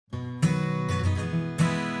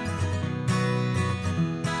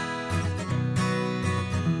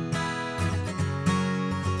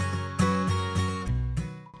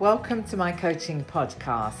Welcome to my coaching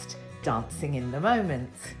podcast, Dancing in the Moment,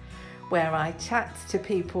 where I chat to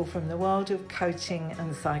people from the world of coaching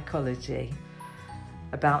and psychology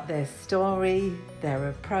about their story, their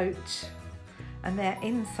approach, and their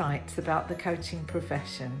insights about the coaching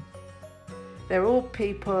profession. They're all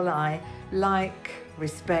people I like,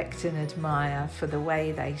 respect and admire for the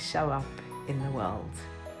way they show up in the world.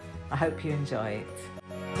 I hope you enjoy it.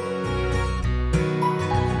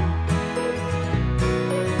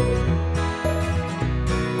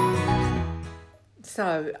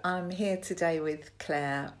 So I'm here today with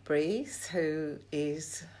Claire Breeze, who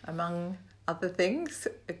is, among other things,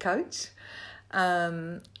 a coach.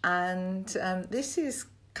 This is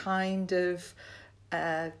kind of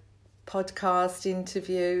a podcast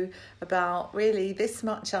interview about really this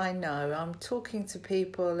much I know. I'm talking to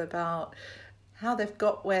people about how they've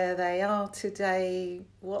got where they are today,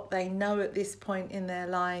 what they know at this point in their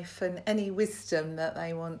life, and any wisdom that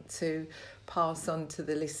they want to pass on to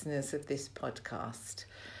the listeners of this podcast.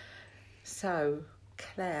 So,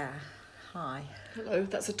 Claire, hi. Hello,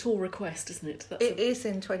 that's a tall request, isn't it? It is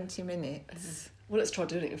in 20 minutes. Well, let's try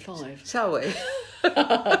doing it in 5. Shall we?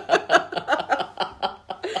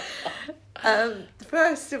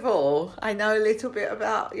 First of all, I know a little bit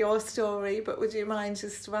about your story, but would you mind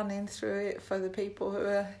just running through it for the people who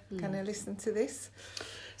are going to listen to this?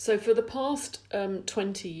 So for the past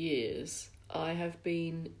 20 years, I have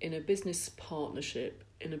been in a business partnership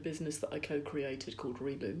in a business that I co-created called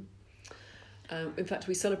Rebloom. In fact,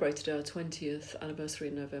 we celebrated our 20th anniversary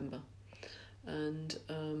in November. And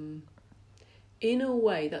in a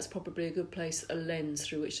way, that's probably a good place, a lens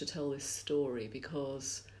through which to tell this story,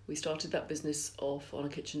 because we started that business off on a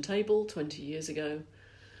kitchen table 20 years ago.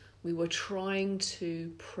 We were trying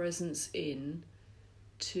to presence in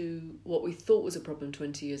to what we thought was a problem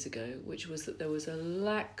 20 years ago, which was that there was a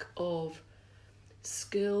lack of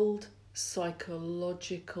skilled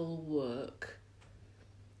psychological work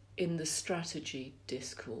in the strategy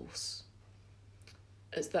discourse.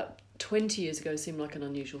 It's that 20 years ago seemed like an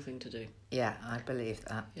unusual thing to do. Yeah, I believe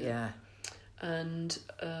that, yeah. And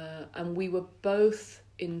we were both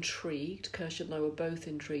intrigued, Kirsche and I were both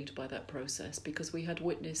intrigued by that process, because we had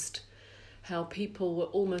witnessed how people were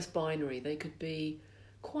almost binary. They could be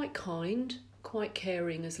quite kind, quite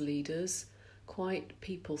caring as leaders, quite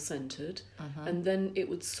people-centred, and then it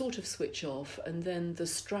would sort of switch off, and then the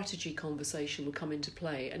strategy conversation would come into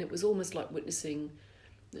play, and it was almost like witnessing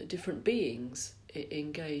different beings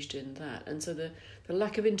engaged in that. And so the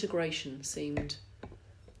lack of integration seemed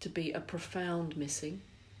to be a profound missing.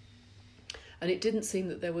 And it didn't seem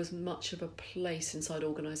that there was much of a place inside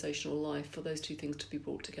organisational life for those two things to be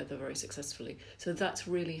brought together very successfully. So that's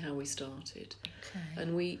really how we started. Okay.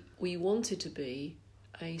 And we wanted to be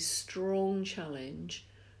a strong challenge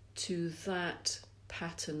to that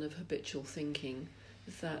pattern of habitual thinking,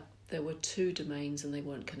 that there were two domains and they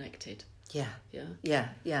weren't connected. Yeah.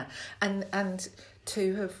 And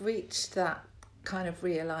to have reached that kind of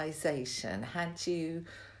realisation, had you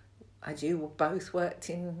both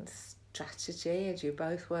worked in strategy? Had you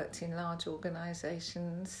both worked in large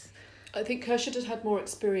organisations? I think Kirsche had more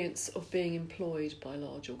experience of being employed by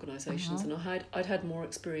large organisations, and I'd had more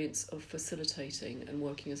experience of facilitating and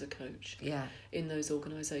working as a coach in those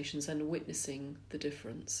organisations and witnessing the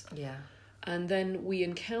difference. Yeah. And then we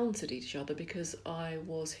encountered each other because I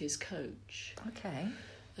was his coach. Okay.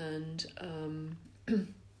 And I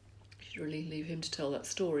should really leave him to tell that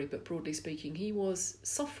story, but broadly speaking, he was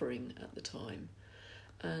suffering at the time.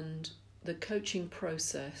 And the coaching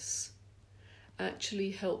process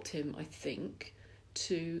actually helped him, I think,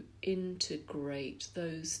 to integrate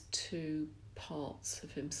those two parts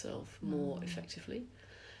of himself more effectively.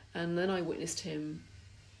 And then I witnessed him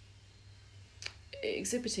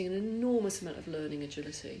exhibiting an enormous amount of learning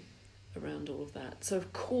agility around all of that. So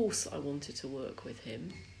of course I wanted to work with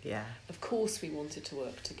him. Yeah. Of course we wanted to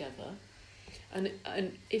work together. And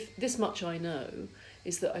if this much I know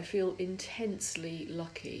is that I feel intensely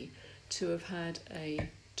lucky to have had a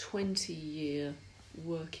 20-year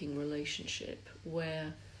working relationship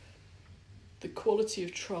where the quality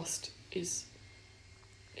of trust is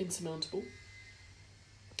insurmountable.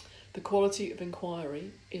 The quality of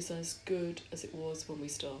inquiry is as good as it was when we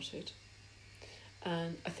started.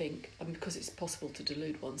 And I think, because it's possible to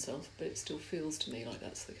delude oneself, but it still feels to me like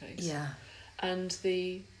that's the case. Yeah. And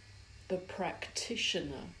the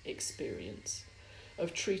practitioner experience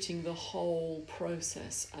of treating the whole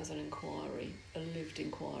process as an inquiry, a lived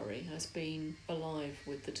inquiry, has been alive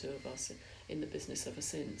with the two of us in the business ever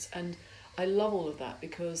since. And I love all of that,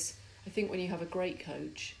 because I think when you have a great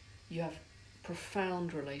coach, you have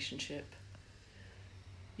profound relationship,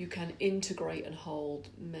 you can integrate and hold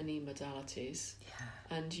many modalities,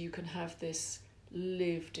 and you can have this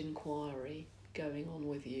lived inquiry going on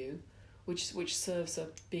with you, which serves a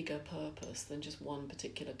bigger purpose than just one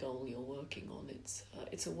particular goal you're working on.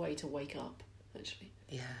 It's a way to wake up, actually.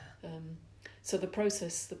 So the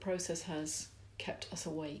process has kept us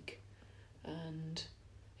awake, and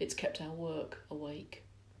it's kept our work awake.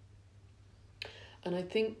 And I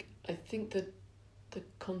think that the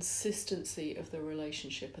consistency of the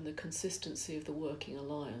relationship and the consistency of the working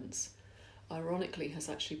alliance, ironically, has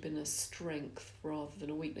actually been a strength rather than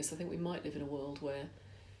a weakness. I think we might live in a world where,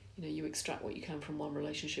 you extract what you can from one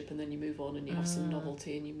relationship and then you move on and you have some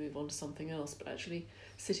novelty and you move on to something else. But actually,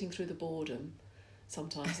 sitting through the boredom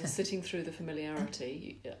sometimes and sitting through the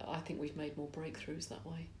familiarity, I think we've made more breakthroughs that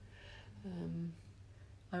way.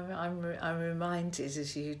 I'm reminded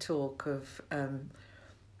as you talk of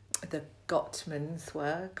the Gottman's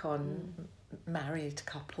work on married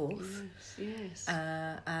couples. Yes.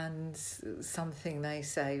 And something they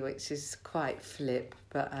say which is quite flip,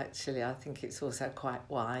 but actually I think it's also quite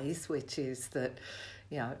wise, which is that,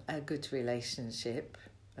 a good relationship,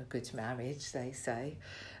 a good marriage, they say,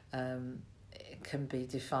 it can be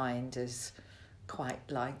defined as quite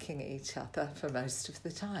liking each other for most of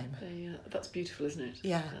the time. That's beautiful, isn't it?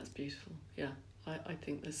 Yeah. That's beautiful. Yeah. I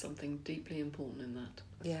think there's something deeply important in that.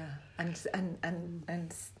 Yeah,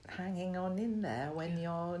 and hanging on in there when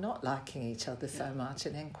you're not liking each other so much,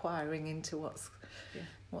 and inquiring into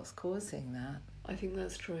what's causing that. I think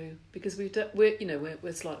that's true, because we're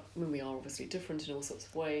like, we are obviously different in all sorts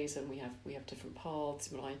of ways, and we have different paths.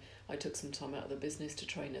 I took some time out of the business to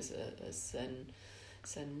train as a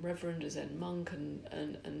Zen reverend, a Zen monk,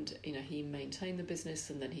 and he maintained the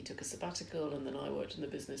business, and then he took a sabbatical, and then I worked in the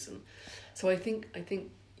business, and so I think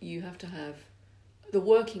you have to have the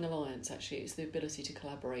working alliance. Actually, is the ability to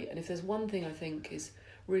collaborate, and if there's one thing I think is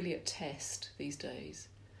really at test these days,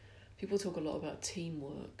 people talk a lot about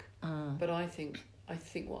teamwork, but I think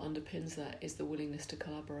what underpins that is the willingness to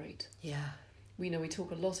collaborate. Yeah, we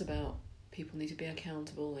talk a lot about people need to be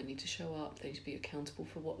accountable, they need to show up, they need to be accountable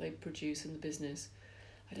for what they produce in the business.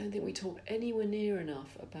 I don't think we talk anywhere near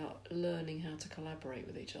enough about learning how to collaborate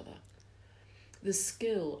with each other. The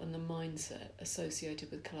skill and the mindset associated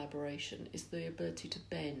with collaboration is the ability to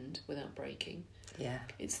bend without breaking. Yeah.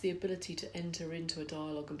 It's the ability to enter into a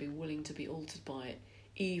dialogue and be willing to be altered by it,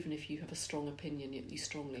 even if you have a strong opinion that you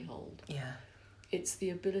strongly hold. Yeah. It's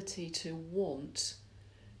the ability to want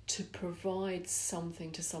to provide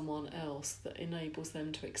something to someone else that enables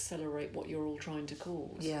them to accelerate what you're all trying to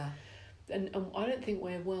cause. Yeah. And I don't think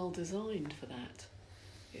we're well designed for that.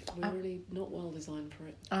 We're really not well designed for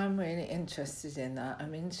it. I'm really interested in that.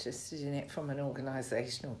 I'm interested in it from an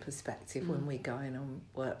organisational perspective when we go in and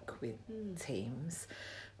work with teams.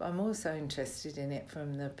 But I'm also interested in it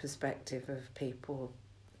from the perspective of people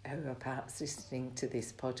who are perhaps listening to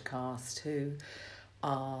this podcast who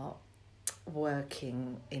are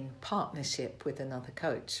working in partnership with another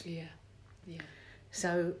coach. Yeah.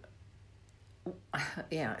 So,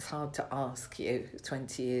 it's hard to ask you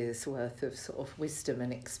 20 years worth of sort of wisdom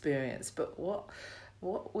and experience, but what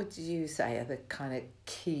would you say are the kind of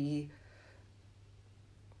key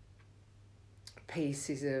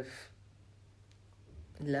pieces of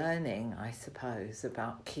learning, I suppose,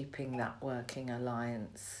 about keeping that working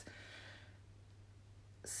alliance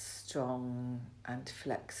strong and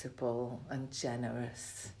flexible and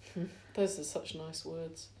generous? Those are such nice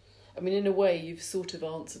words. I mean, in a way, you've sort of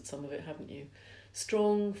answered some of it, haven't you?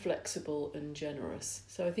 Strong, flexible, and generous.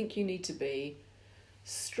 So I think you need to be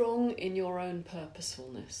strong in your own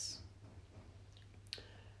purposefulness,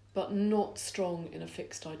 but not strong in a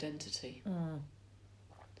fixed identity.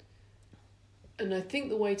 And I think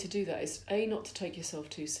the way to do that is, A, not to take yourself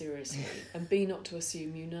too seriously, and B, not to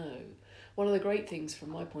assume you know. One of the great things from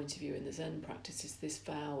my point of view in the Zen practice is this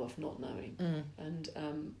vow of not knowing. And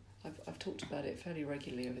I've talked about it fairly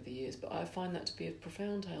regularly over the years, but I find that to be of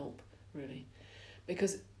profound help, really,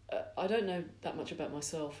 because I don't know that much about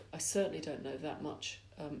myself. I certainly don't know that much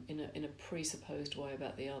in a presupposed way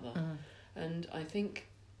about the other. And I think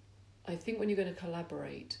when you're going to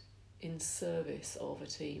collaborate in service of a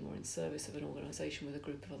team or in service of an organisation with a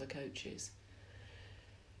group of other coaches,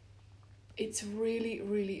 it's really,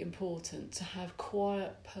 really important to have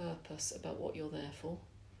quiet purpose about what you're there for,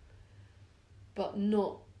 but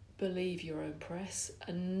not believe your own press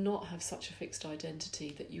and not have such a fixed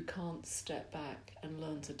identity that you can't step back and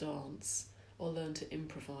learn to dance or learn to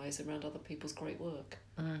improvise around other people's great work.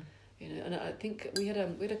 And I think we had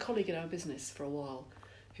a colleague in our business for a while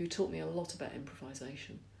who taught me a lot about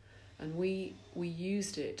improvisation, and we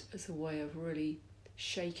used it as a way of really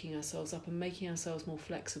shaking ourselves up and making ourselves more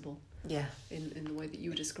flexible. Yeah. In the way that you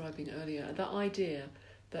were describing earlier. That idea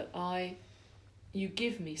that you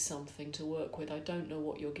give me something to work with, I don't know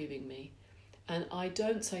what you're giving me. And I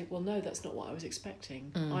don't say, well, no, that's not what I was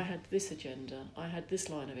expecting. I had this agenda. I had this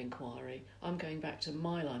line of inquiry. I'm going back to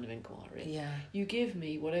my line of inquiry. Yeah. You give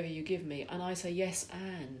me whatever you give me, and I say yes,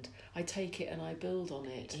 and I take it and I build on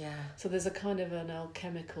it. Yeah. So there's a kind of an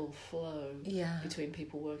alchemical flow between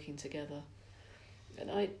people working together. And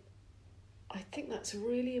I think that's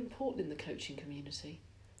really important in the coaching community,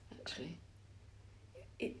 actually.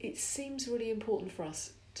 It seems really important for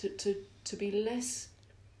us to be less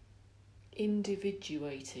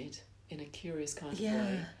individuated in a curious kind of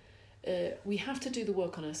way. We have to do the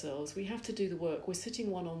work on ourselves. We have to do the work. We're sitting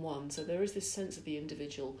one-on-one, so there is this sense of the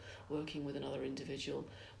individual working with another individual.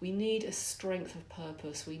 We need a strength of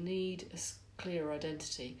purpose. We need a clear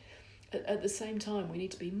identity. At the same time, we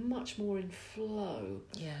need to be much more in flow.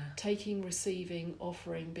 Yeah. Taking, receiving,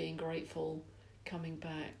 offering, being grateful, coming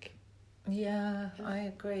back. Yeah, I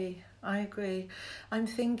agree. I'm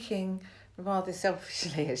thinking rather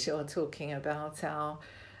selfishly as you're talking about our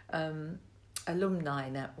alumni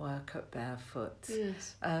network at Barefoot.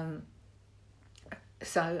 Yes.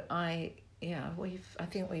 So I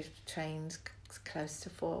think we've trained close to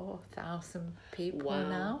 4,000 people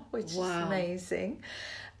now, which is amazing.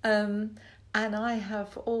 And I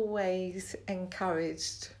have always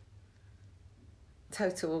encouraged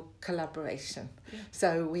total collaboration. Yeah.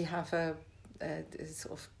 So we have a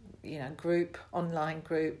sort of group, online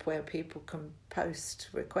group where people can post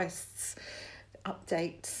requests,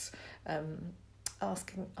 updates,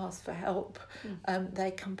 ask for help.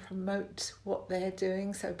 They can promote what they're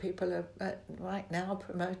doing. So people are right now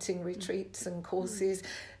promoting retreats and courses,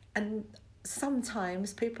 and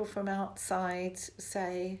sometimes people from outside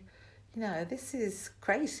say, this is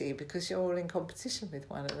crazy because you're all in competition with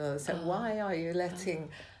one another. So why are you letting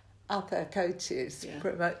other coaches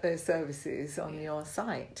promote their services on your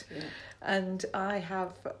site? Yeah. And I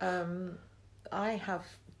have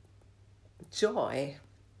joy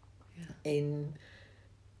in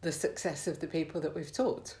the success of the people that we've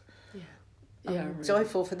taught. I'm really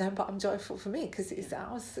joyful for them, but I'm joyful for me because it's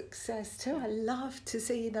our success too. I love to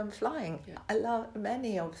see them flying.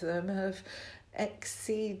 Many of them have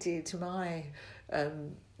exceeded my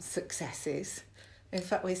successes. In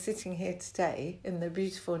fact, we're sitting here today in the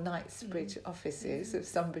beautiful Knightsbridge offices of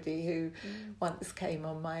somebody who once came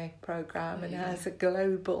on my programme and has a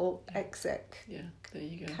global exec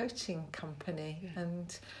coaching company.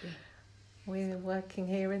 And we're working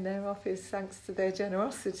here in their office thanks to their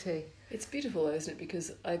generosity. It's beautiful, though, isn't it?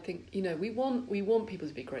 Because I think, we want people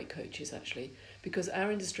to be great coaches, actually, because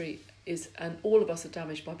our industry is, and all of us are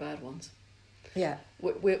damaged by bad ones. Yeah.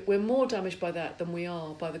 We're more damaged by that than we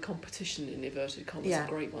are by the competition, in inverted commas, of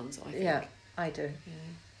great ones, I think. Yeah, I do.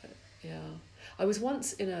 Yeah. I was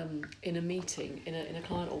once in a meeting in a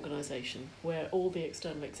client organisation where all the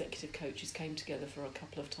external executive coaches came together for a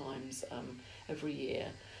couple of times every year.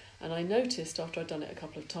 And I noticed after I'd done it a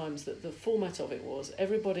couple of times that the format of it was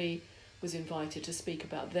everybody was invited to speak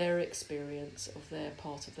about their experience of their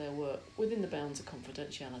part of their work within the bounds of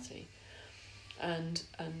confidentiality. And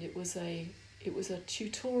it was a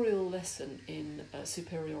tutorial lesson in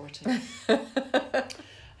superiority.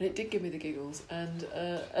 And it did give me the giggles. And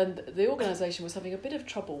the organisation was having a bit of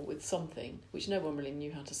trouble with something which no one really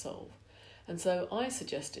knew how to solve. And so I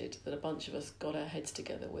suggested that a bunch of us got our heads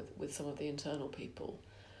together with some of the internal people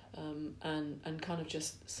and kind of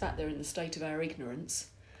just sat there in the state of our ignorance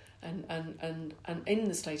and in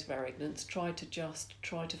the state of our ignorance try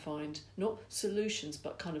to find not solutions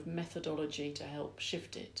but kind of methodology to help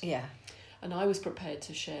shift it. Yeah. And I was prepared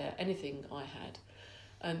to share anything I had.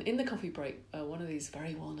 And in the coffee break, one of these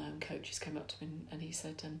very well-known coaches came up to me and he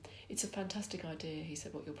said, it's a fantastic idea, he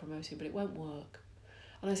said, what you're promoting, but it won't work.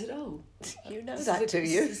 And I said, oh. You know that, do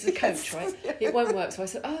you? This is a coach, right? It won't work. So I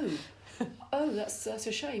said, oh, that's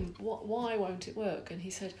a shame. Why won't it work? And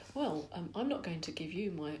he said, well, I'm not going to give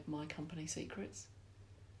you my company secrets.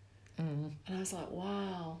 And I was like,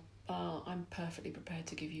 wow. I'm perfectly prepared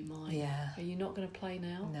to give you mine. Yeah. Are you not going to play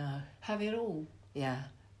now? No. Have it all. Yeah.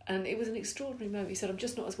 And it was an extraordinary moment. He said, I'm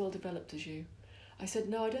just not as well developed as you. I said,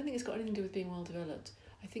 no, I don't think it's got anything to do with being well developed.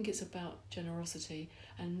 I think it's about generosity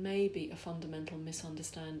and maybe a fundamental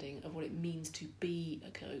misunderstanding of what it means to be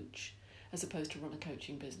a coach as opposed to run a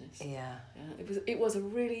coaching business. Yeah. It was a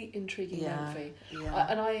really intriguing moment for me. Yeah.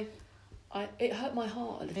 And it hurt my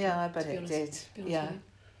heart a little. Yeah, I bet it did. Yeah.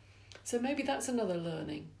 So maybe that's another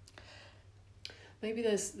learning. Maybe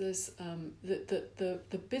there's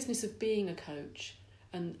the business of being a coach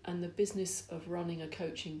and the business of running a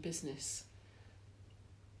coaching business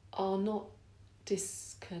are not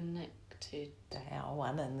disconnected. They are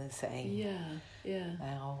one and the same. Yeah.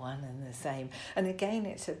 They are one and the same. And again,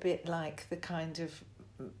 it's a bit like the kind of,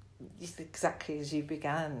 exactly as you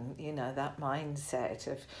began, that mindset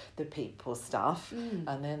of the people stuff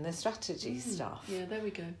and then the strategy stuff. Yeah, there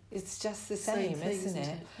we go. It's just the same thing, isn't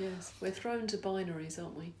it? Yes. We're thrown to binaries,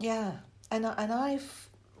 aren't we? Yeah. And I've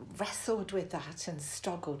wrestled with that and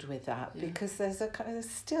struggled with that because there's a kind of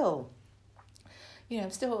still,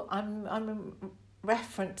 I'm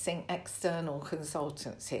referencing external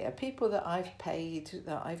consultants here, people that I've paid,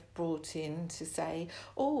 that I've brought in to say,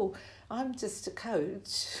 oh, I'm just a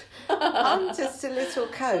coach. I'm just a little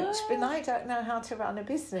coach, but I don't know how to run a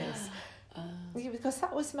business. Because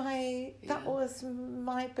that was my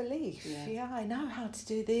belief. Yeah, I know how to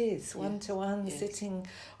do this one-to-one, sitting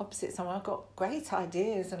opposite someone. I've got great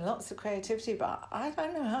ideas and lots of creativity, but I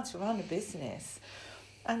don't know how to run a business.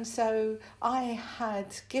 And so I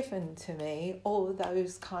had given to me all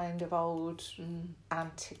those kind of old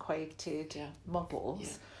antiquated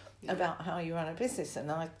models about how you run a business,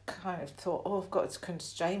 and I kind of thought, I've got to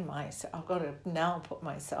constrain myself. I've got to now put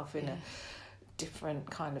myself in a different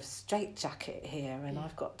kind of straitjacket here, and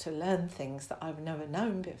I've got to learn things that I've never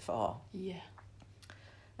known before. Yeah.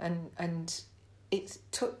 And it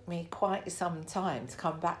took me quite some time to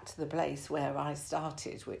come back to the place where I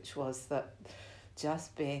started, which was that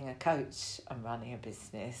just being a coach and running a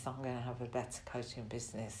business, I'm going to have a better coaching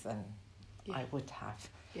business than I would have.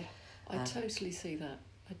 Yeah, I totally see that.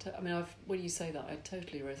 When you say that, I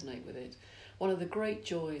totally resonate with it. One of the great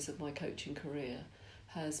joys of my coaching career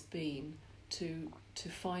has been to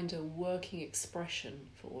find a working expression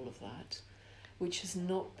for all of that, which has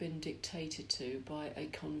not been dictated to by a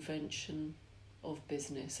convention of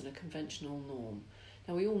business and a conventional norm.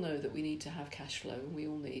 Now, we all know that we need to have cash flow, and we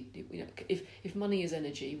all need, if money is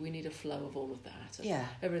energy, we need a flow of all of that,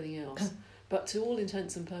 everything else. But to all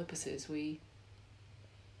intents and purposes, we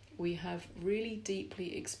have really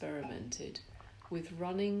deeply experimented with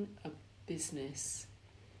running a business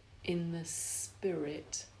in the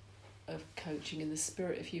spirit of coaching, in the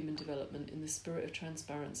spirit of human development, in the spirit of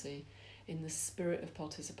transparency, in the spirit of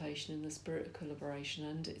participation, in the spirit of collaboration.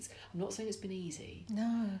 And I'm not saying it's been easy.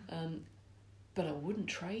 No. But I wouldn't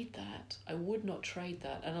trade that. I would not trade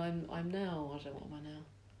that. And I'm now, I don't know what am I now?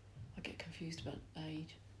 I get confused about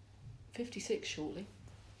age. 56 shortly.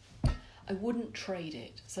 I wouldn't trade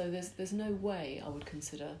it. So there's no way I would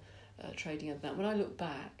consider trading at that. When I look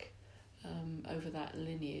back over that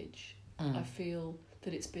lineage, I feel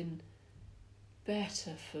that it's been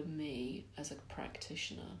better for me as a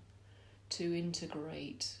practitioner to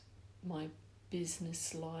integrate my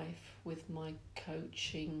business life with my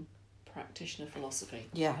coaching practitioner philosophy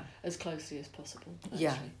as closely as possible,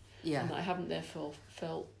 actually. And I haven't therefore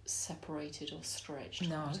felt separated or stretched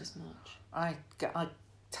quite as much. I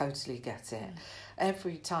totally get it.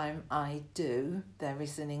 Every time I do, there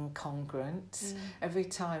is an incongruence. Every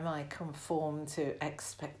time I conform to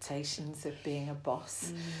expectations of being a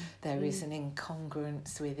boss, there is an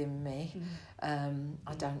incongruence within me.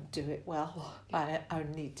 I don't do it well. I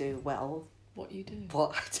only do well what you do.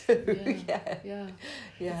 What I do.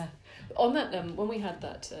 Yeah. On that, when we had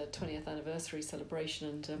that 20th anniversary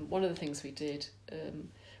celebration, and one of the things we did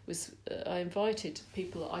was I invited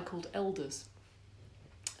people that I called elders.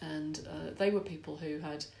 And they were people who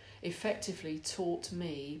had effectively taught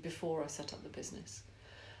me before I set up the business.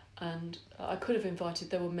 And I could have invited,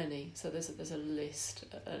 there were many, so there's a list,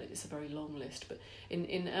 it's a very long list, but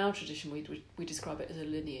in our tradition we describe it as a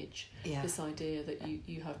lineage, this idea that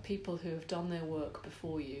you have people who have done their work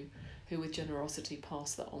before you, who with generosity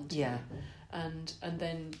pass that on to you, and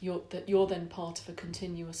then you're then part of a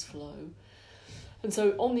continuous flow. And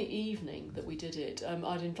so on the evening that we did it,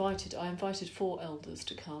 I invited 4 elders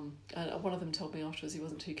to come. And one of them told me afterwards he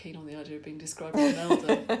wasn't too keen on the idea of being described as an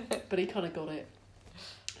elder, but he kind of got it.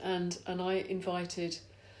 And I invited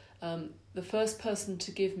the first person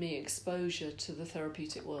to give me exposure to the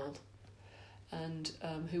therapeutic world, and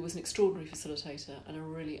who was an extraordinary facilitator and a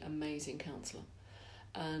really amazing counsellor.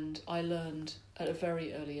 And I learned at a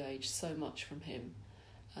very early age so much from him,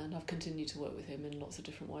 and I've continued to work with him in lots of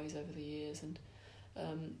different ways over the years. And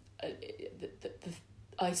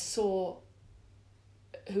I saw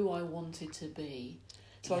who I wanted to be.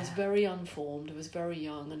 So I was very unformed, I was very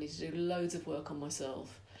young, I needed to do loads of work on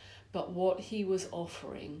myself. But what he was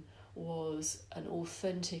offering was an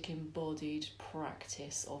authentic embodied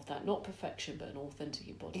practice of that. Not perfection, but an authentic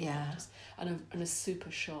embodied practice. And a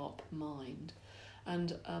super sharp mind.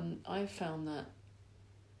 And I found that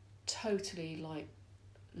totally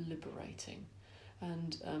liberating.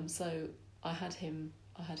 And so I had him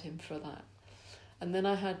for that. And then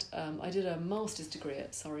I did a master's degree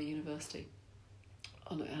at Surrey University.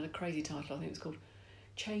 It had a crazy title. I think it was called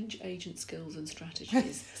Change Agent Skills and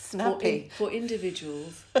Strategies for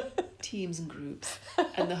individuals, teams and groups,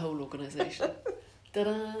 and the whole organisation.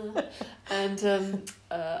 Ta-da! And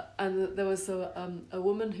there was a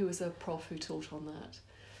woman who was a prof who taught on that,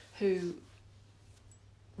 who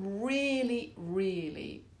really,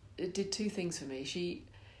 really did two things for me.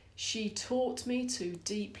 She taught me to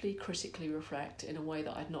deeply critically reflect in a way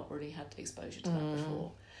that I'd not really had exposure to that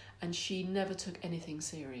before. And she never took anything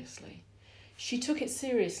seriously. She took it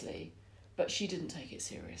seriously, but she didn't take it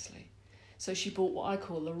seriously. So she brought what I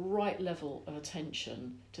call the right level of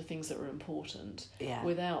attention to things that were important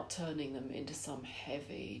without turning them into some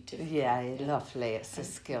heavy... Lovely. It's a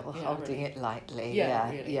skill, holding it lightly.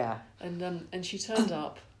 Really. And she turned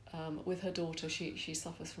up with her daughter. She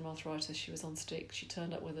suffers from arthritis. She was on sticks. She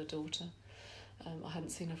turned up with her daughter. I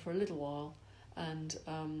hadn't seen her for a little while, and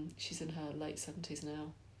she's in her late 70s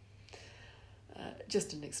now.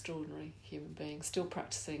 Just an extraordinary human being, still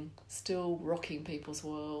practicing, still rocking people's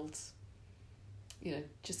worlds.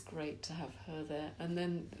 Just great to have her there. And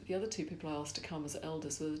then the other two people I asked to come as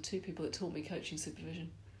elders were the two people that taught me coaching supervision.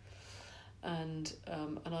 And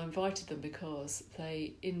I invited them because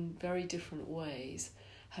they, in very different ways,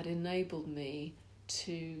 had enabled me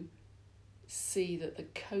to see that the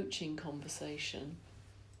coaching conversation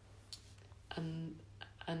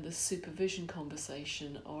and the supervision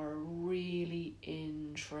conversation are a really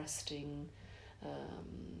interesting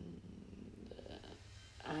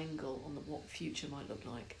angle on what future might look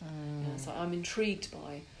like. So I'm intrigued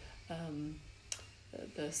by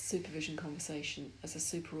the supervision conversation as a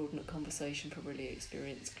superordinate conversation for really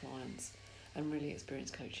experienced clients and really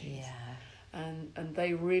experienced coaches. And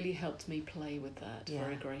they really helped me play with that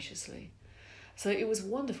very graciously. So it was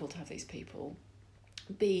wonderful to have these people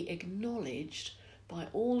be acknowledged by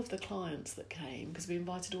all of the clients that came, because we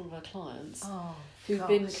invited all of our clients who've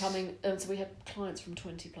been coming. So we had clients from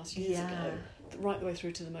 20 plus years ago, right the way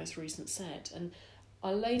through to the most recent set. And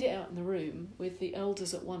I laid it out in the room with the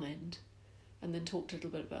elders at one end, and then talked a little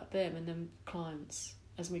bit about them, and then clients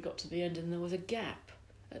as we got to the end. And there was a gap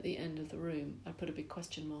at the end of the room. I put a big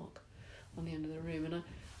question mark on the end of the room, and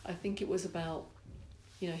I think it was about,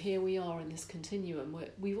 here we are in this continuum where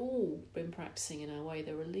we've all been practicing in our way.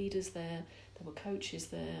 There were leaders there were coaches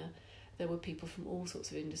there were people from all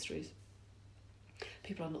sorts of industries,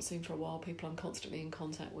 people I've not seen for a while, people I'm constantly in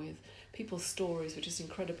contact with. People's stories were just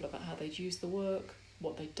incredible about how they'd used the work,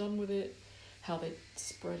 what they'd done with it, how they'd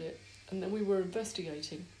spread it. And then we were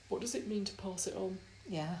investigating, what does it mean to pass it on?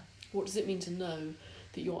 What does it mean to know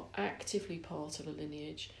that you're actively part of a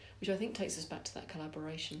lineage, which I think takes us back to that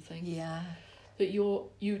collaboration thing. That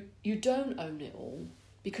you don't own it all,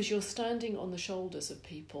 because you're standing on the shoulders of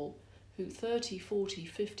people who 30, 40,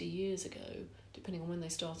 50 years ago, depending on when they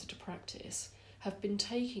started to practice, have been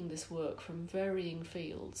taking this work from varying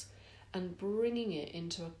fields and bringing it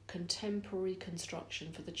into a contemporary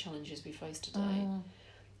construction for the challenges we face today,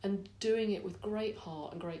 and doing it with great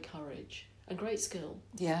heart and great courage and great skill.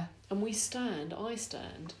 And I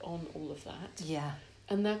stand on all of that.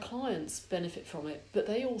 And their clients benefit from it, but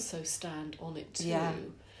they also stand on it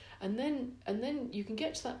too. And then you can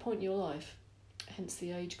get to that point in your life, hence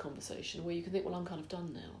the age conversation, where you can think, well, I'm kind of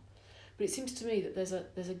done now. But it seems to me that there's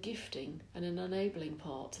a gifting and an enabling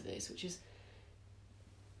part to this, which is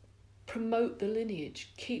promote the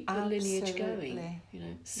lineage, keep the lineage going.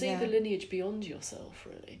 See the lineage beyond yourself,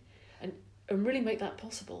 really, and really make that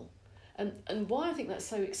possible. And why I think that's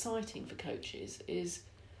so exciting for coaches is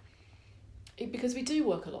because we do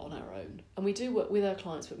work a lot on our own, and we do work with our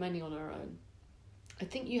clients, but mainly on our own. I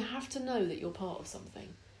think you have to know that you're part of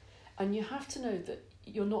something, and you have to know that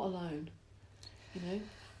you're not alone,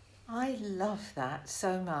 I love that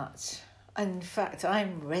so much. In fact,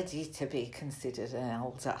 I'm ready to be considered an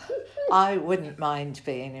elder. I wouldn't mind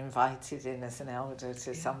being invited in as an elder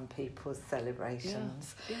to some people's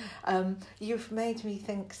celebrations. You've made me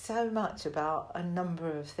think so much about a number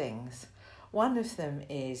of things. One of them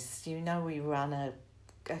is, we run a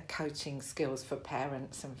coaching skills for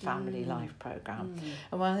parents and family life program.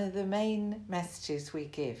 And one of the main messages we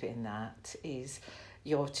give in that is,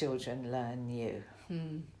 your children learn you.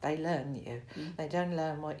 They learn you. They don't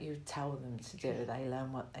learn what you tell them to do. They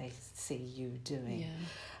learn what they see you doing.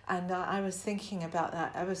 And I was thinking about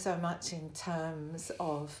that ever so much in terms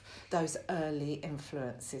of those early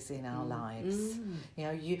influences in our lives.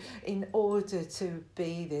 You, in order to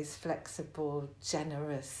be this flexible,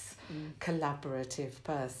 generous, collaborative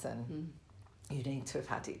person, you need to have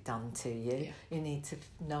had it done to you. Yeah. You need to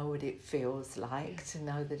know what it feels like, to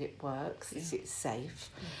know that it works, that it's safe.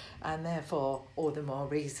 And therefore, all the more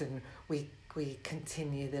reason we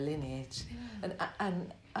continue the lineage.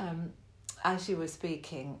 And as you were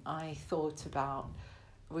speaking, I thought about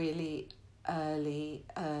really early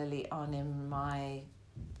on in my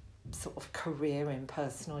sort of career in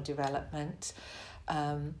personal development.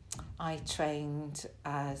 I trained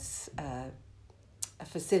as a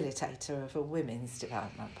facilitator of a women's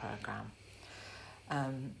development program.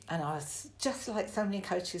 And I was just like so many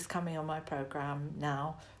coaches coming on my program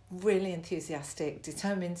now, really enthusiastic,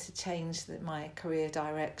 determined to change my career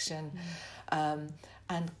direction,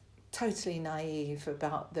 and totally naive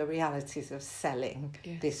about the realities of selling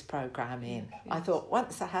this program in. I thought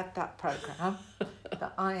once I had that program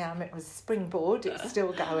that it was Springboard, it's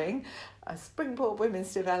still going, a Springboard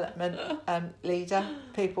Women's Development leader,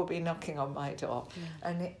 people will be knocking on my door.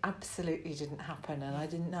 And it absolutely didn't happen, and I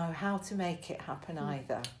didn't know how to make it happen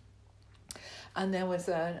either. And there was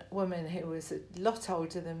a woman who was a lot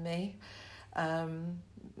older than me,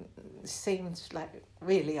 seemed like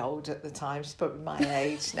really old at the time. She's probably my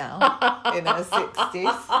age now, in her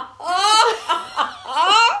 60s.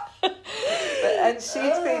 And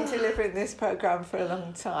she'd been delivering this program for a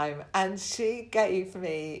long time, and she gave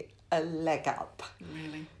me a leg up.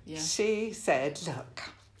 Really? Yeah. She said, look,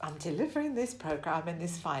 I'm delivering this program in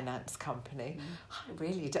this finance company. I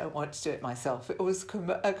really don't want to do it myself. It was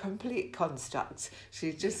a complete construct.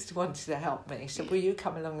 She just wanted to help me. She said, will you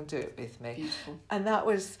come along and do it with me? Beautiful. And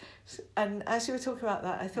and as you were talking about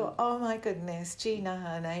that, I thought, oh my goodness, Gina,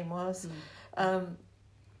 her name was.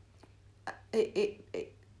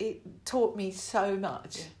 It taught me so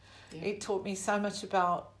much. It taught me so much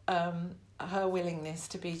about her willingness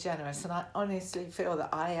to be generous, and I honestly feel that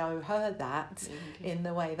I owe her that in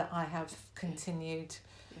the way that I have continued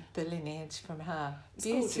the lineage from her. It's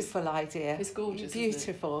beautiful gorgeous. Idea. It's gorgeous.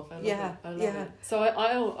 Beautiful. Isn't it? I love it. So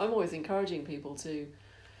I'm always encouraging people to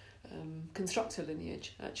construct a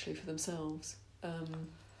lineage actually for themselves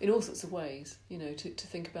in all sorts of ways. You know, to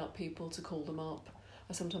think about people, to call them up.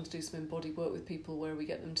 I sometimes do some embodied work with people where we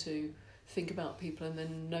get them to think about people and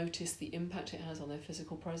then notice the impact it has on their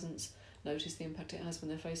physical presence. Notice the impact it has when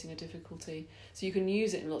they're facing a difficulty. So you can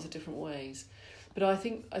use it in lots of different ways. But I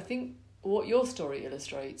think what your story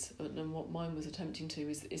illustrates, and what mine was attempting to,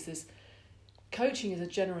 is this: coaching is a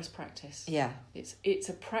generous practice. Yeah. It's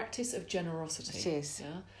a practice of generosity. It is.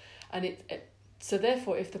 Yeah. And so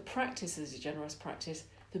therefore, if the practice is a generous practice,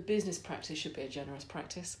 the business practice should be a generous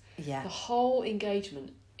practice. Yeah. The whole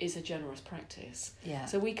engagement is a generous practice. Yeah.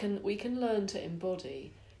 So we can learn to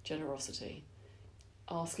embody generosity.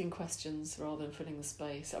 Asking questions rather than filling the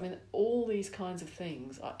space. I mean, all these kinds of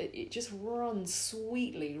things, it just runs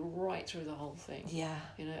sweetly right through the whole thing. Yeah.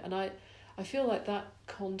 You know, and I feel like that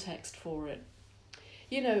context for it,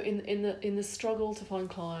 you know, in the struggle to find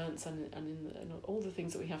clients and in all the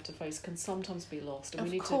things that we have to face can sometimes be lost, and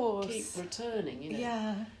we need to keep returning. You know.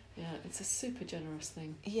 Yeah. Yeah, it's a super generous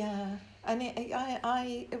thing. Yeah, and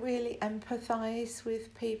I really empathise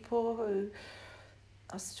with people who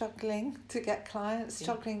are struggling to get clients,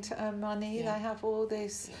 struggling to earn money. They have all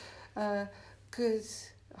this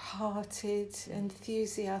good-hearted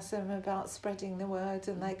enthusiasm about spreading the word,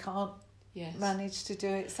 and they can't manage to do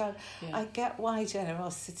it. So I get why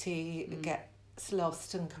generosity gets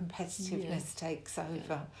lost and competitiveness takes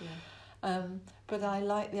over. But I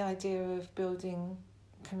like the idea of building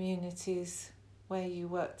communities where you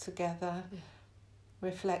work together,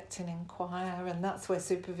 reflect and inquire, and that's where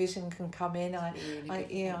supervision can come in.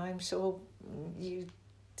 I'm sure you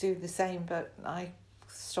do the same, but I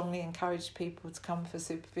strongly encourage people to come for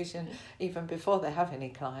supervision even before they have any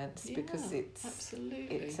clients, because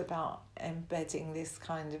it's about embedding this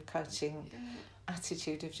kind of coaching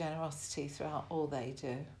attitude of generosity throughout all they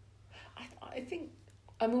do. I think,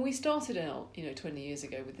 I mean, we started out 20 years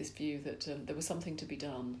ago with this view that there was something to be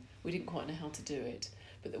done. We didn't quite know how to do it,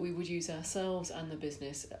 but that we would use ourselves and the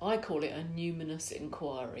business. I call it a numinous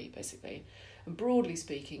inquiry, basically. And broadly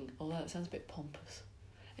speaking, although that sounds a bit pompous,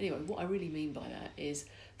 anyway, what I really mean by that is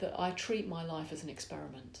that I treat my life as an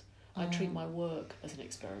experiment. I treat my work as an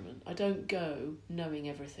experiment. I don't go knowing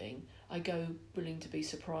everything. I go willing to be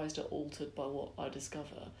surprised or altered by what I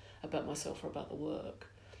discover about myself or about the work.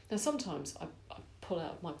 Now, sometimes I pull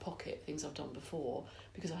out of my pocket things I've done before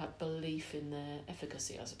because I have belief in their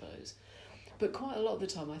efficacy, I suppose. But quite a lot of the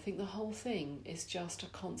time, I think the whole thing is just a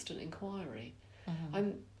constant inquiry.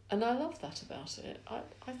 And I love that about it.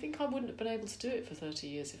 I think I wouldn't have been able to do it for 30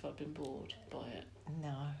 years if I'd been bored by it.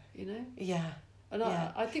 No. You know? Yeah. And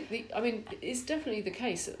I think it's definitely the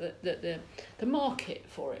case that the market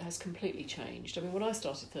for it has completely changed. I mean, when I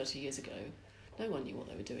started 30 years ago, no one knew what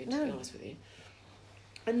they were doing, to be honest with you.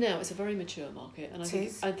 And now it's a very mature market, and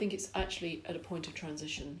I think it's actually at a point of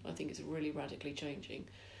transition. I think it's really radically changing,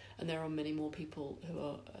 and there are many more people who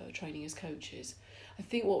are training as coaches. I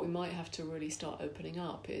think what we might have to really start opening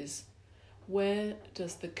up is, where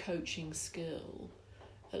does the coaching skill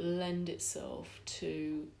lend itself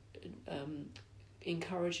to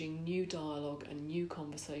encouraging new dialogue and new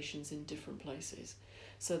conversations in different places,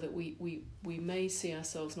 so that we may see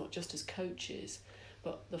ourselves not just as coaches,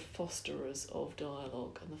 but the fosterers of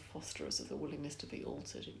dialogue and the fosterers of the willingness to be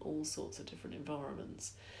altered in all sorts of different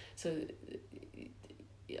environments. So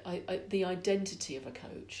the identity of a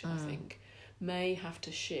coach, I think, may have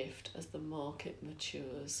to shift as the market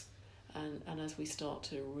matures, and as we start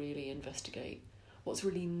to really investigate what's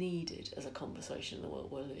really needed as a conversation in the world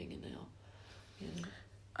we're living in now. Yeah.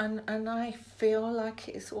 And I feel like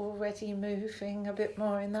it's already moving a bit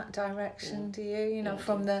more in that direction, do you? You know,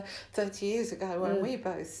 from the 30 years ago when we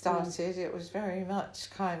both started, it was very much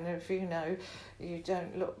kind of, you know, you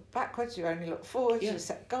don't look backwards, you only look forwards, you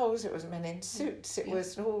set goals, it was men in suits, it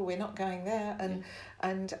was, we're not going there.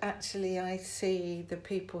 And actually I see the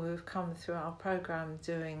people who've come through our programme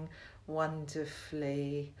doing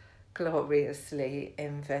wonderfully, gloriously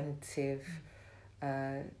inventive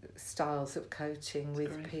styles of coaching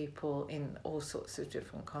with people in all sorts of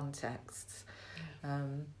different contexts,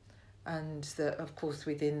 and that, of course,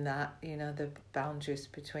 within that, you know, the boundaries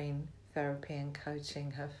between therapy and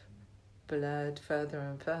coaching have blurred further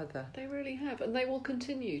and further. They really have, and they will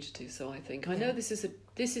continue to do so, I think. I know this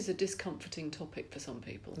is a discomforting topic for some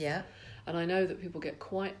people, and I know that people get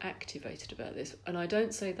quite activated about this, and I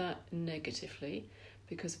don't say that negatively,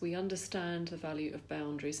 because we understand the value of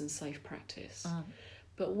boundaries and safe practice.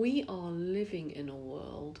 But we are living in a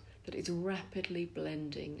world that is rapidly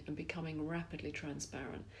blending and becoming rapidly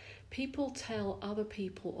transparent. People tell other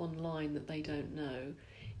people online that they don't know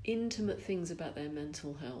intimate things about their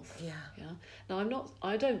mental health. Now,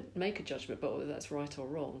 I don't make a judgment about whether that's right or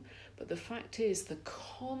wrong, but the fact is the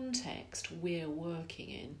context we're working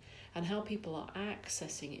in and how people are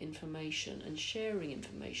accessing information and sharing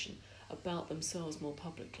information about themselves more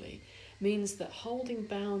publicly means that holding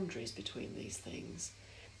boundaries between these things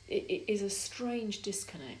it is a strange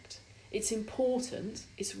disconnect. It's important,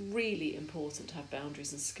 it's really important to have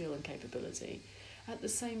boundaries and skill and capability. At the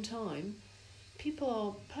same time, people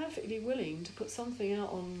are perfectly willing to put something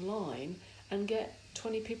out online and get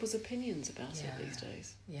 20 people's opinions about it these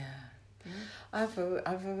days. I have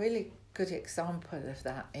a really good example of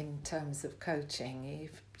that in terms of coaching.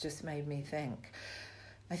 You've just made me think.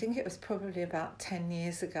 I think it was probably about 10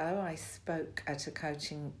 years ago I spoke at a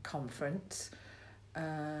coaching conference,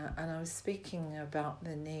 and I was speaking about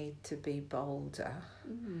the need to be bolder,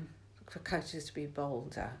 for coaches to be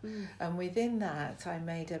bolder. And within that I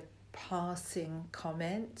made a passing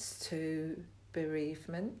comment to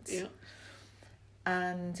bereavement.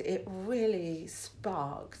 And it really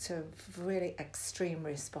sparked a really extreme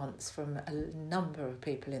response from a number of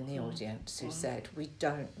people in the audience who said, we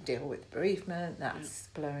don't deal with bereavement, that's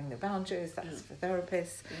blurring the boundaries, that's for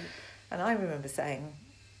therapists. And I remember saying,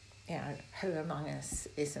 you know, who among us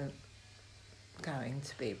isn't going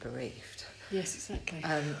to be bereaved? Yes, exactly.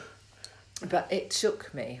 But it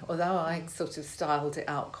shook me, although I sort of styled it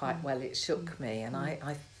out quite well, it shook me, and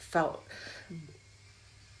I felt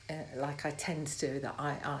like I tend to do, that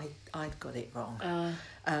I'd got it wrong,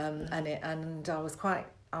 and I was quite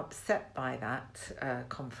upset by that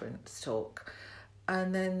conference talk.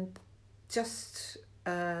 And then just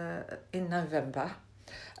in November,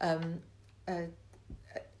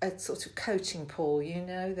 a sort of coaching pool, you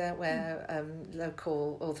know, that where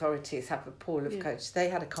local authorities have a pool of coaches. They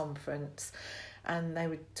had a conference and they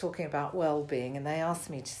were talking about well-being, and they asked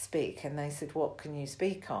me to speak, and they said, what can you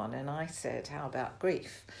speak on? And I said, how about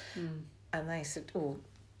grief? And they said, oh,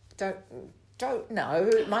 don't know,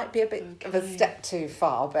 it might be a bit of a step too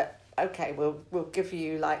far, but okay, we'll give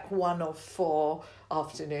you like 1 or 4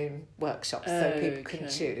 afternoon workshops so people can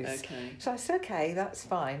choose. So I said, okay, that's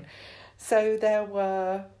fine. So there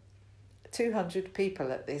were 200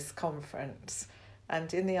 people at this conference,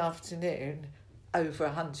 and in the afternoon, over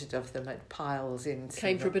 100 of them had piles into...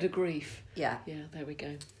 Came for a bit of grief. Yeah. Yeah, there we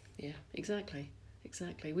go. Yeah, exactly.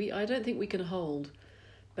 I don't think we can hold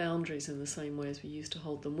boundaries in the same way as we used to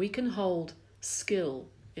hold them. We can hold skill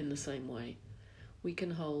in the same way. We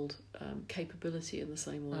can hold capability in the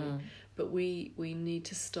same way. But we need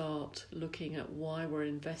to start looking at why we're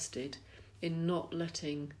invested in not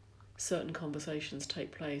letting certain conversations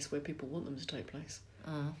take place where people want them to take place.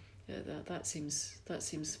 that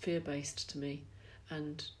seems fear-based to me,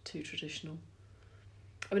 and too traditional.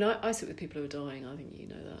 I mean, I sit with people who are dying. I think you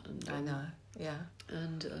know that. And, I know, yeah.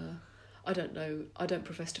 And I don't know. I don't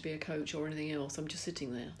profess to be a coach or anything else. I'm just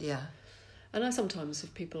sitting there. Yeah. And I sometimes,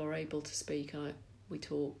 if people are able to speak, we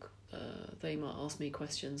talk. They might ask me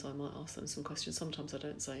questions. I might ask them some questions. Sometimes I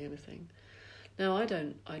don't say anything. Now I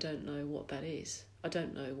don't know what that is. I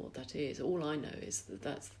don't know what that is. All I know is that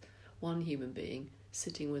that's one human being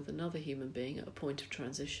sitting with another human being at a point of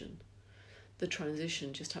transition. The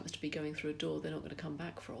transition just happens to be going through a door they're not going to come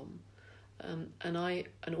back from.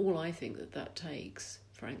 And all I think that takes,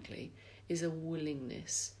 frankly, is a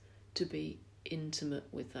willingness to be intimate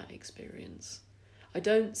with that experience. I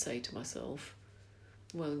don't say to myself,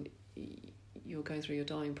 well, you're going through your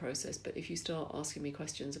dying process, but if you start asking me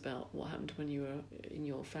questions about what happened when you were in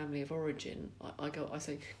your family of origin, I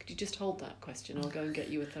say, could you just hold that question? I'll go and get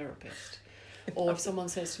you a therapist. Or if someone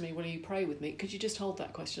says to me, will you pray with me? Could you just hold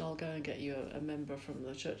that question? I'll go and get you a member from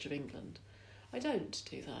the Church of England. I don't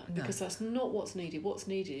do that, because that's not what's needed. What's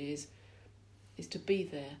needed is to be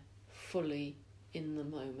there fully in the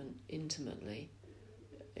moment, intimately,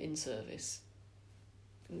 in service.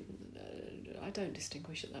 I don't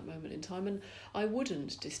distinguish at that moment in time, and I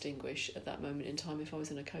wouldn't distinguish at that moment in time if I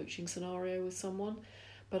was in a coaching scenario with someone,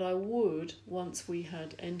 but I would once we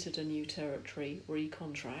had entered a new territory,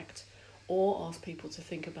 recontract, or ask people to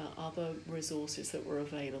think about other resources that were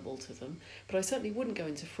available to them. But I certainly wouldn't go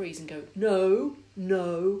into freeze and go, no,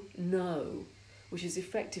 no, no, which is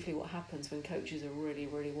effectively what happens when coaches are really,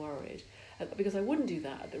 really worried. Because I wouldn't do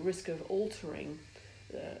that at the risk of altering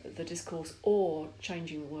the discourse or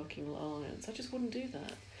changing the working alliance. I just wouldn't do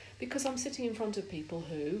that. Because I'm sitting in front of people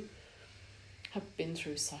who have been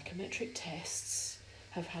through psychometric tests,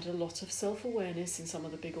 have had a lot of self-awareness in some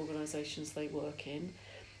of the big organisations they work in,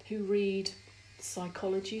 who read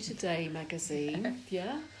Psychology Today magazine,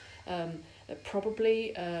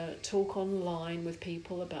 probably talk online with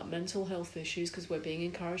people about mental health issues, because we're being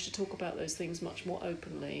encouraged to talk about those things much more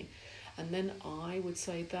openly. And then I would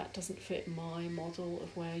say that doesn't fit my model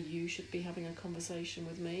of where you should be having a conversation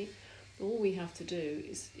with me. All we have to do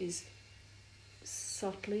is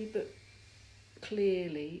subtly but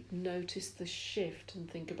clearly notice the shift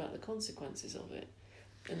and think about the consequences of it,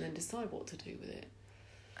 and then decide what to do with it.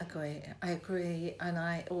 I agree, and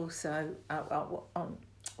I also,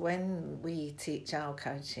 when we teach our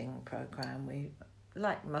coaching program, we,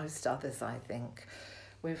 like most others, I think,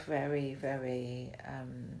 we're very, very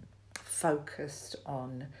focused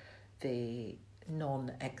on the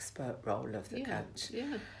non-expert role of the coach,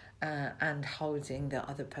 and holding the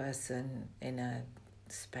other person in a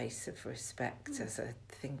space of respect as a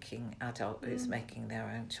thinking adult who's making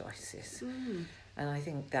their own choices. And I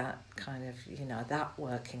think that kind of, that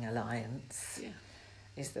working alliance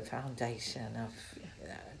is the foundation of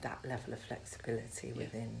that level of flexibility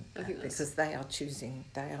within that, because they are choosing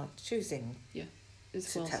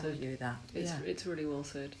it's to well tell said. You that. It's really well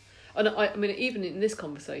said. And I mean, even in this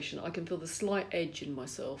conversation, I can feel the slight edge in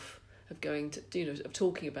myself of going to, of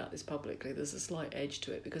talking about this publicly. There's a slight edge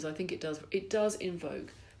to it, because I think it does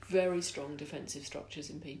invoke very strong defensive structures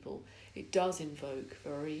in people. It does invoke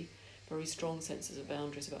very, very strong senses of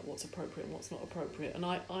boundaries about what's appropriate and what's not appropriate. And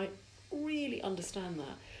I really understand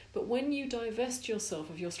that. But when you divest yourself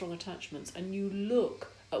of your strong attachments and you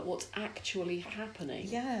look at what's actually happening,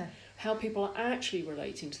 how people are actually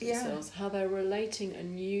relating to themselves, how they're relating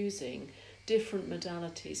and using different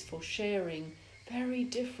modalities for sharing very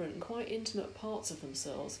different, quite intimate parts of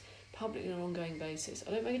themselves publicly on an ongoing basis.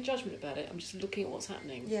 I don't make a judgment about it, I'm just looking at what's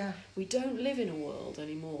happening. We don't live in a world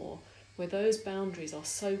anymore where those boundaries are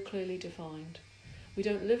so clearly defined. We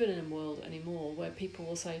don't live in a world anymore where people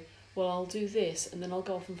will say, well, I'll do this and then I'll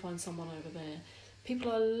go off and find someone over there.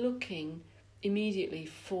 People are looking immediately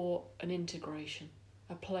for an integration,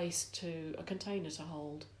 a container to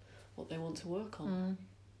hold what they want to work on.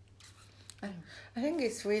 I think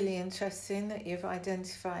it's really interesting that you've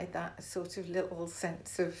identified that sort of little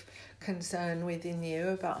sense of concern within you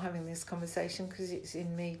about having this conversation, because it's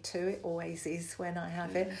in me too. It always is when I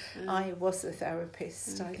have it. I was a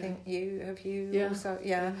therapist. I think you also.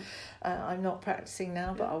 I'm not practicing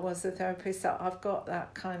now, but I was a therapist. So I've got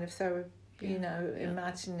that kind of therapy.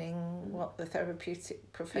 Imagining what the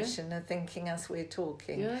therapeutic profession are thinking as we're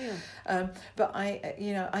talking. But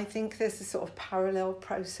I think there's a sort of parallel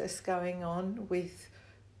process going on with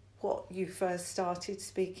what you first started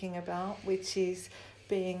speaking about, which is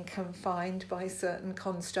being confined by certain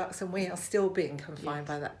constructs, and we are still being confined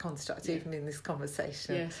by that construct, even in this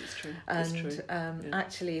conversation. Yes, it's true. And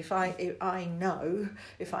actually, if I know,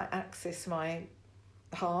 if I access my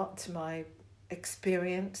heart, my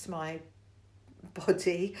experience, my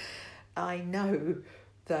body, I know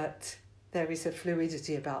that there is a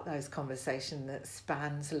fluidity about those conversations that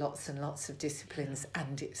spans lots and lots of disciplines,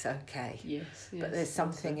 and it's okay. Yes. But there's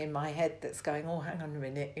something in my head that's going, oh, hang on a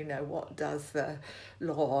minute, what does the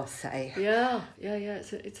law say? Yeah.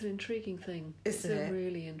 It's an intriguing thing. It's a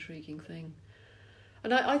really intriguing thing.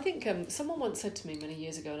 And I think someone once said to me many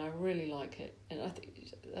years ago, and I really like it, and I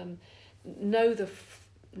think know the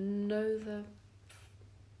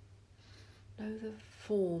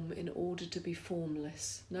form in order to be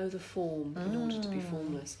formless. Know the form in order to be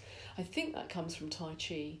formless. I think that comes from Tai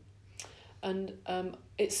Chi, and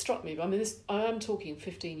it struck me. I mean, I am talking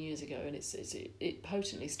 15 years ago, and it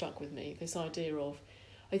potently stuck with me. This idea of,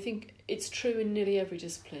 I think it's true in nearly every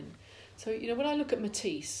discipline. So when I look at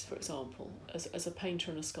Matisse, for example, as a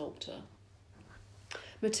painter and a sculptor,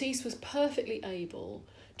 Matisse was perfectly able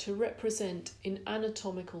to represent in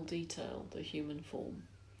anatomical detail the human form,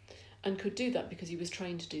 and could do that because he was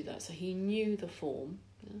trained to do that. So he knew the form.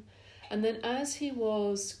 Yeah? And then as he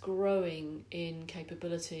was growing in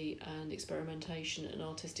capability and experimentation and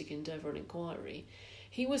artistic endeavour and inquiry,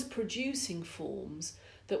 he was producing forms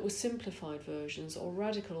that were simplified versions or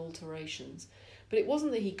radical alterations. But it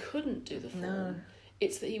wasn't that he couldn't do the form,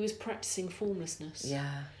 it's that he was practising formlessness.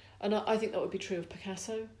 Yeah. And I think that would be true of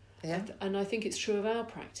Picasso. Yeah. And I think it's true of our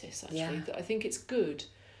practice, actually. Yeah. That I think it's good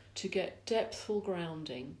to get depthful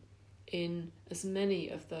grounding in as many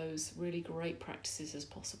of those really great practices as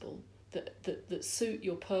possible that suit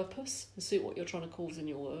your purpose and suit what you're trying to cause in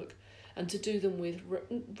your work, and to do them with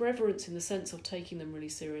reverence in the sense of taking them really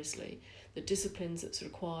seriously, the disciplines that's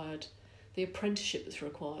required, the apprenticeship that's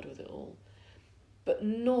required with it all, but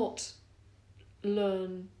not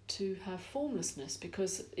learn to have formlessness,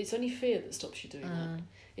 because it's only fear that stops you doing that.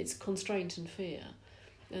 It's constraint and fear,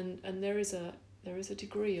 and there is a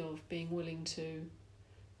degree of being willing to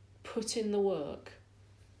put in the work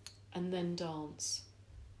and then dance.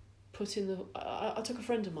 I took a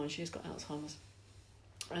friend of mine, she's got Alzheimer's,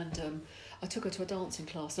 and I took her to a dancing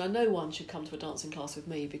class. Now, no one should come to a dancing class with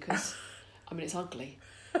me because, I mean, it's ugly.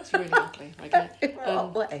 It's really ugly. Okay,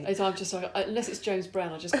 I'm just like, unless it's James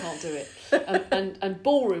Brown, I just can't do it. And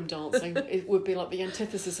ballroom dancing, it would be like the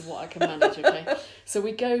antithesis of what I can manage. Okay, so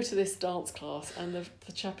we go to this dance class, and the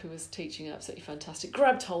chap who was teaching, absolutely fantastic,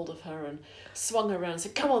 grabbed hold of her and swung her around and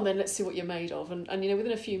said, "Come on, then, let's see what you're made of." And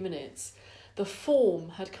within a few minutes, the form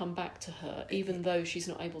had come back to her, even though she's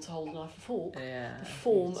not able to hold a knife or fork. Yeah. The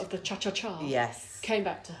form of the cha-cha-cha came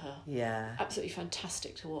back to her. Yeah. Absolutely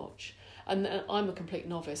fantastic to watch. And I'm a complete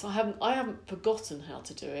novice. I haven't forgotten how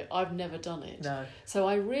to do it. I've never done it. No. So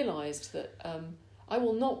I realised that I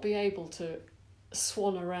will not be able to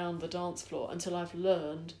swan around the dance floor until I've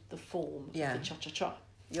learned the form of the cha-cha-cha.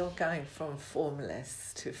 You're going from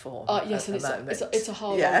formless to form. Yes, and it's a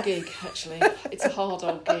hard old gig, actually. It's a hard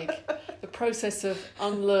old gig. The process of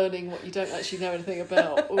unlearning what you don't actually know anything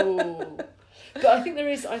about. Ooh. But I think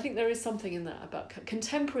there is something in that about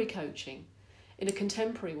contemporary coaching. In a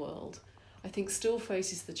contemporary world, I think still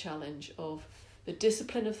faces the challenge of the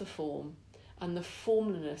discipline of the form and the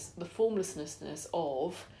formlessness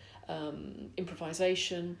of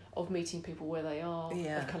improvisation, of meeting people where they are,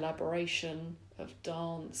 of collaboration, of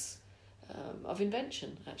dance, of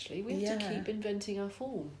invention, actually. We have to keep inventing our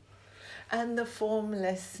form. And the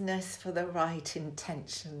formlessness for the right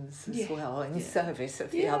intentions as well, in service of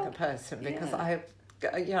the other person, because I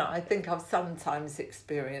think I've sometimes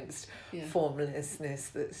experienced formlessness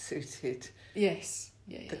that suited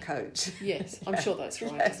the coach. Yes, I'm sure that's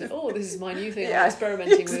right, isn't it? Oh, this is my new thing, I'm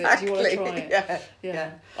experimenting with it. Do you want to try it?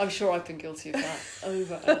 Yeah. I'm sure I've been guilty of that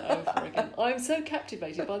over and over again. I'm so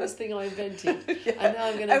captivated by this thing I invented, and now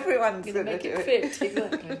I'm going to make it fit.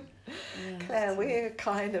 Exactly. Yeah, Claire, we're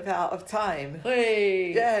kind of out of time.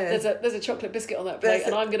 Hey, there's a chocolate biscuit on that plate,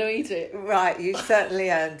 and I'm going to eat it. Right, you certainly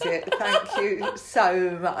earned it. Thank you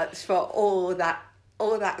so much for all that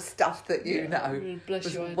stuff that you know.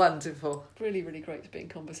 Bless you. Wonderful. Really, really great to be in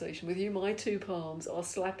conversation with you. My two palms are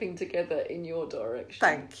slapping together in your direction.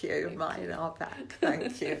 Thank you. Mine are back.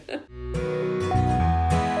 Thank you.